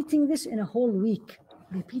repeating this in a whole week.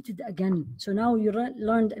 repeat it again. So now you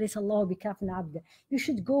learned أليس الله بكاف عبده. You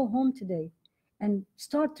should go home today and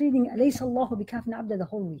start reading أليس الله بكاف عبده the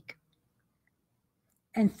whole week.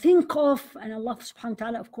 And think of, and Allah subhanahu wa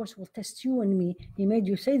ta'ala, of course, will test you and me. He made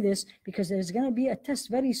you say this because there's going to be a test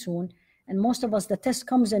very soon. And most of us, the test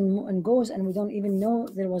comes and goes, and we don't even know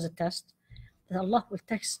there was a test. That Allah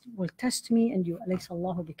will test me and you. أليس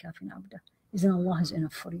الله بكاف عبده. Isn't Allah is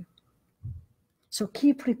enough for you? So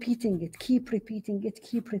keep repeating it, keep repeating it,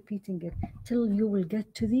 keep repeating it, till you will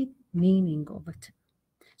get to the meaning of it.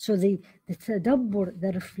 So the tadabbur,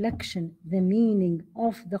 the reflection, the meaning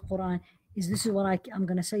of the Quran, this is what I'm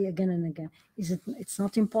going to say again and again. It's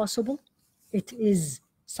not impossible. It is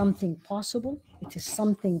something possible. It is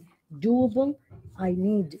something doable. I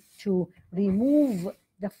need to remove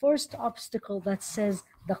the first obstacle that says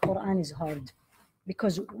the Quran is hard.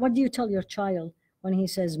 Because what do you tell your child when he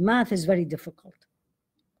says math is very difficult?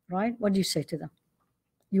 Right? What do you say to them?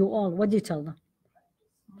 What do you tell them?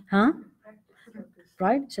 Huh?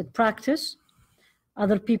 Right? Said practice.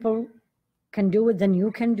 Other people can do it, then you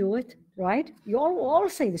can do it. Right? You all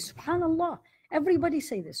say this, subhanallah. Everybody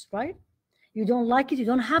say this, right? You don't like it, you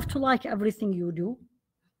don't have to like everything you do.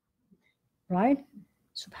 Right?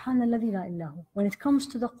 Subhanallah la illahu. When it comes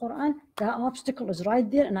to the Quran, that obstacle is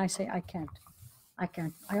right there, and I say, I can't.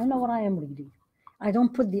 I don't know what I am reading. I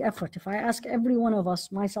don't put the effort. If I ask every one of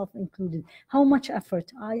us, myself included, how much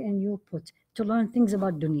effort I and you put to learn things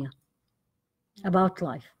about dunya, about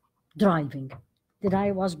life, driving. Did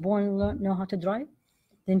I was born know how to drive?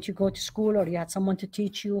 Didn't you go to school or you had someone to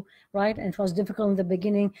teach you, right? And it was difficult in the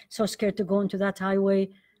beginning, so scared to go into that highway.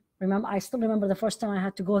 I still remember the first time I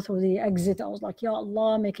had to go through the exit. I was like, Ya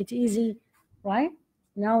Allah, make it easy, right?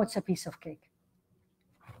 Now it's a piece of cake.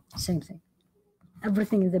 Same thing.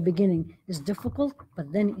 Everything in the beginning is difficult,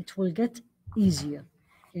 but then it will get easier.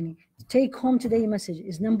 And take home today message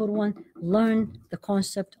is number one, learn the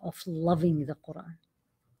concept of loving the Quran.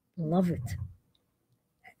 Love it.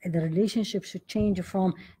 The relationship should change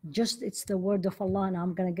from just it's the word of Allah and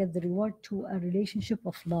I'm going to get the reward to a relationship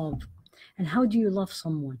of love. And how do you love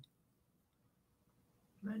someone?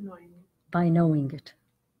 By knowing it. By knowing it.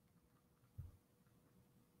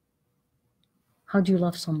 How do you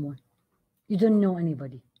love someone? You don't know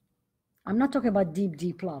anybody. I'm not talking about deep,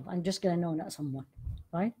 deep love. I'm just going to know that someone,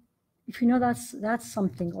 right? If you know that's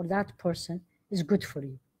something or that person is good for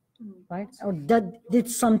you, right? Or that did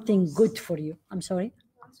something good for you. I'm sorry?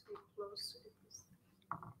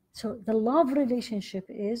 So the love relationship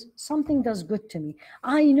is something does good to me.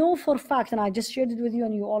 I know for a fact, and I just shared it with you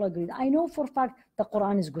and you all agreed, I know for a fact the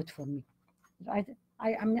Quran is good for me, right?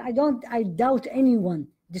 I doubt anyone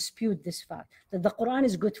dispute this fact, that the Quran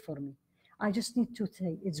is good for me. I just need to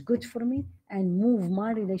say it's good for me and move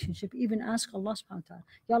my relationship, even ask Allah subhanahu wa ta'ala,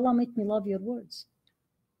 Ya Allah, make me love your words.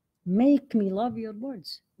 Make me love your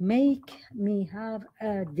words. Make me have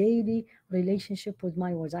a daily relationship with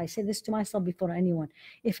my words. I say this to myself before anyone.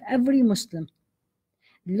 If every Muslim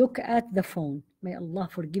look at the phone, may Allah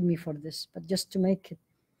forgive me for this, but just to make it,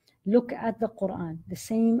 look at the Quran, the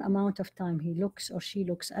same amount of time he looks or she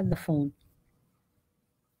looks at the phone,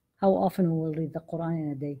 how often we will read the Quran in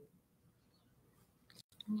a day?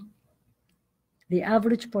 The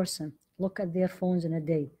average person look at their phones in a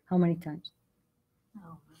day, how many times?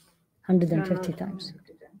 150 times.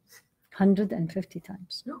 150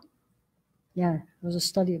 times. No. Yeah, there was a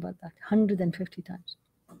study about that. 150 times.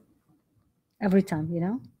 Every time, you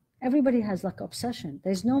know? Everybody has like obsession.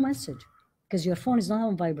 There's no message because your phone is not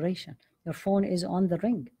on vibration. Your phone is on the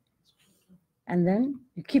ring. And then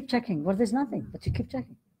you keep checking. Well, there's nothing, but you keep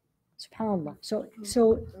checking. SubhanAllah.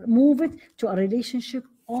 So move it to a relationship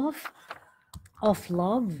of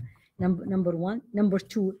love. Number one. Number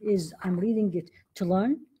two is I'm reading it to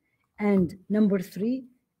learn. And number three,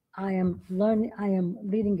 I am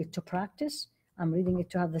reading it to practice. I'm reading it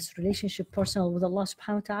to have this relationship personal with Allah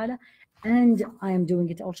subhanahu wa ta'ala. And I am doing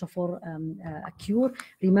it also for a cure.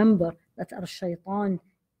 Remember that our shaitan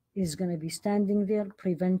is going to be standing there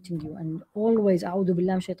preventing you. And always, a'udhu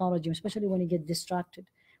billah min shaitan rajim, especially when you get distracted.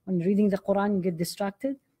 When you're reading the Quran, you get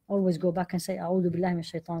distracted, always go back and say, a'udhu billahi min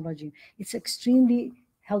shaitan rajim. It's extremely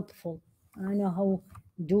helpful. I know how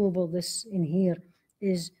doable this in here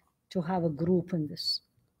is to have a group in this.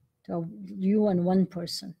 So you and one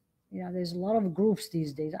person. You know, there's a lot of groups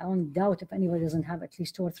these days. I don't doubt if anybody doesn't have at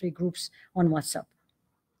least 2 or 3 groups on WhatsApp,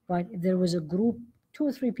 right? If there was a group, 2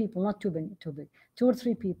 or 3 people, not too big, 2 or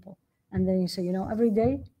 3 people. And then you say, you know, every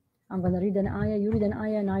day I'm going to read an ayah, you read an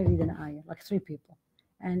ayah, and I read an ayah, like 3 people.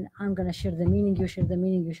 And I'm going to share the meaning, you share the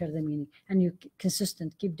meaning, you share the meaning. And you're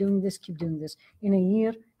consistent, keep doing this, keep doing this. In a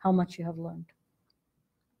year, how much you have learned.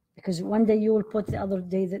 Because one day you will put, the other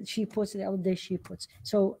day that she puts, the other day she puts.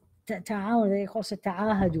 So تعاون, they also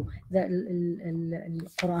تعاهدوا, the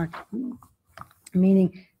Quran,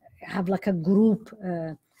 meaning have like a group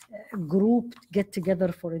get together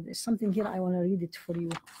for it. There's something here, I want to read it for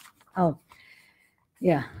you. Oh,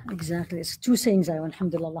 yeah, exactly. It's two sayings.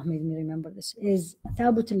 Alhamdulillah, Allah made me remember this. Is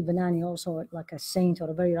Thabut al-Banani, also like a saint or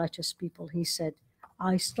a very righteous people. He said,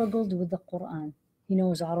 I struggled with the Quran. He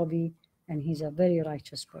knows Arabic and he's a very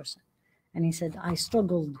righteous person. And he said, I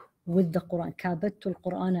struggled with the Quran. كابدت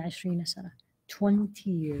القرآن 20 سنة. 20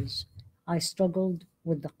 years. I struggled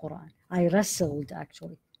with the Quran. I wrestled,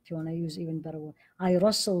 actually, if you want to use even better word. I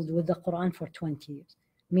wrestled with the Quran for 20 years.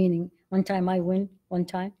 Meaning, one time I win, one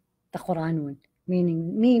time the Quran win.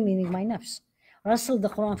 Meaning me, meaning my nafs. Wrestled the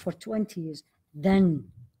Quran for 20 years.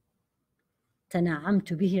 Then,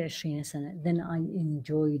 تنعمت به 20 سنة. Then I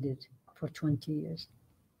enjoyed it for 20 years.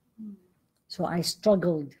 So I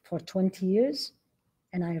struggled for 20 years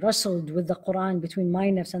and I wrestled with the Quran, between my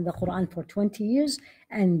nafs and the Quran for 20 years.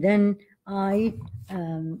 And then I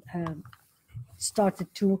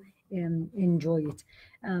started to enjoy it.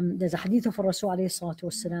 There's a hadith of Rasul alayhi salatu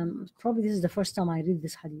wasalam. Probably this is the first time I read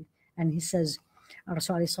this hadith. And he says,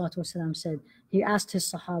 Rasul alayhi salatu wasalam said, he asked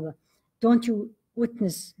his Sahaba, don't you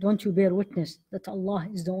bear witness that Allah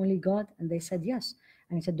is the only God? And they said, yes.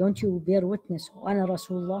 And he said, don't you bear witness, Ana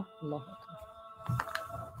Rasulullah?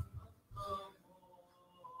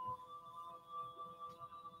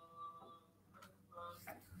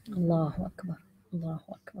 Allahu Akbar.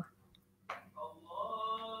 Allahu Akbar. Allahu Akbar.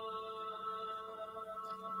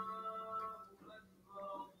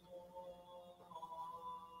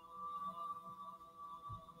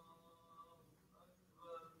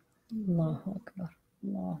 Allahu Akbar.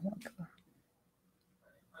 Allahu Akbar.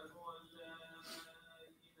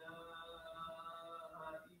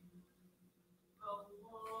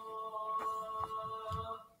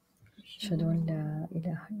 أشهد أن لا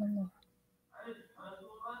إله إلا الله.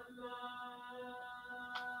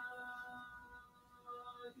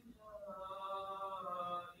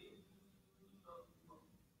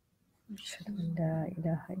 أشهد أن لا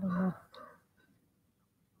إله إلا الله.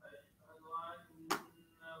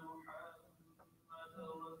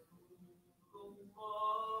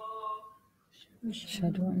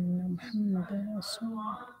 أشهد أن محمدا رسول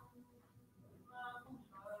الله.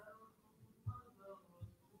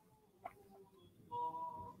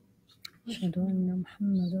 أشهد أن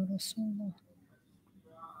محمدا رسول الله.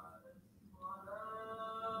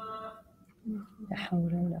 لا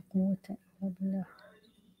حول ولا قوة إلا بالله.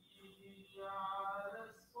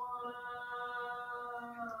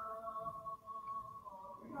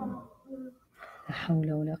 لا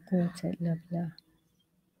حول ولا قوة إلا بالله.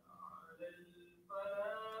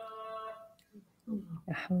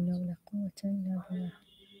 لا حول ولا قوة إلا بالله.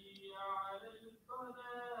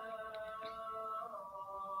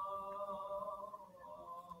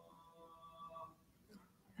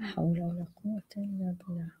 لا حول ولا قوة إلا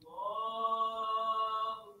بالله.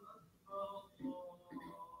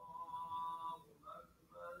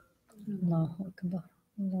 الله أكبر.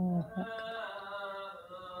 الله أكبر.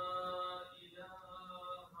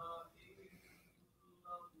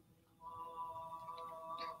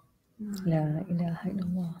 لا إله إلا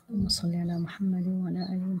الله. اللهم صل على محمد وعلى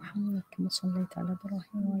آل محمد كما صليت على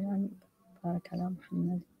إبراهيم وعلى آل إبراهيم. بارك على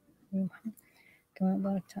محمد وعلى محمد كما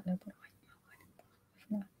باركت على إبراهيم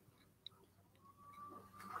وعلى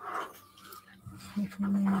آل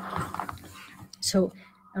إبراهيم. So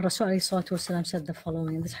Rasul alayhi salatu wasalam said the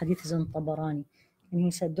following, and this hadith is in Tabarani, and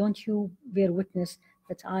he said, don't you bear witness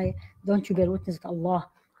that Allah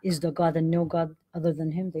is the God and no God other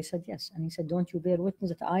than him? They said yes. And he said, don't you bear witness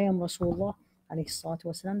that I am Rasulullah alayhi salatu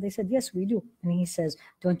wasalam? They said yes, we do. And he says,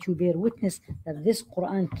 don't you bear witness that this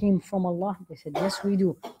Quran came from Allah? They said yes, we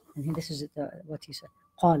do. And this is what he said.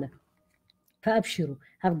 قال فأبشروا,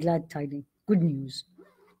 have glad tidings, good news,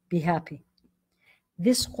 be happy.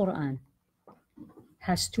 This Quran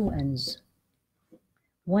has two ends.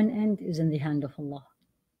 One end is in the hand of Allah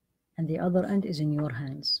and the other end is in your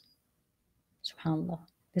hands. Subhanallah.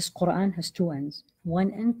 This Quran has two ends. One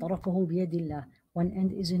end, طرفه بيد الله. One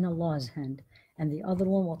end is in Allah's hand. And the other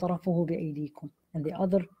one, وطرفه بأيديكم. And the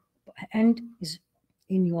other end is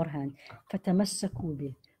in your hand. فتمسكوا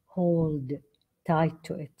به. Hold tight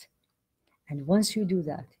to it. And once you do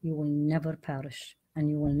that, you will never perish and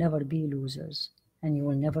you will never be losers and you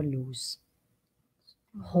will never lose.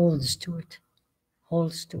 Holds to it.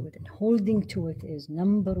 Holds to it. And holding to it is,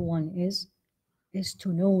 number one is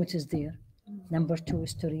to know it is there. Number two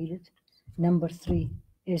is to read it. Number three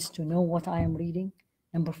is to know what I am reading.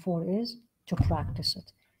 Number four is to practice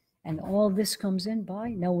it. And all this comes in by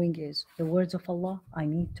knowing is the words of Allah, I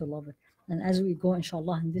need to love it. And as we go,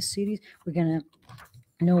 inshallah, in this series, we're going to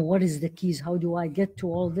know what is the keys, how do I get to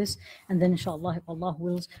all this. And then inshallah, if Allah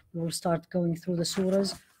wills, we will start going through the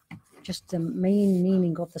surahs, just the main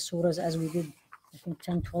meaning of the surahs as we did, I think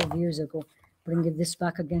 10, 12 years ago, bringing this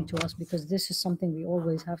back again to us, because this is something we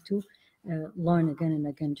always have to learn again and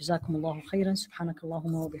again. جزاكم الله خيرا. سبحانك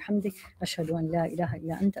اللهم وبحمدك أشهد أن لا إله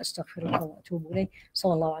إلا أنت أستغفرك وأتوب إليك.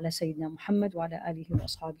 صلى الله على سيدنا محمد وعلى آله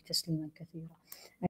وأصحابه تسليما كثيرا.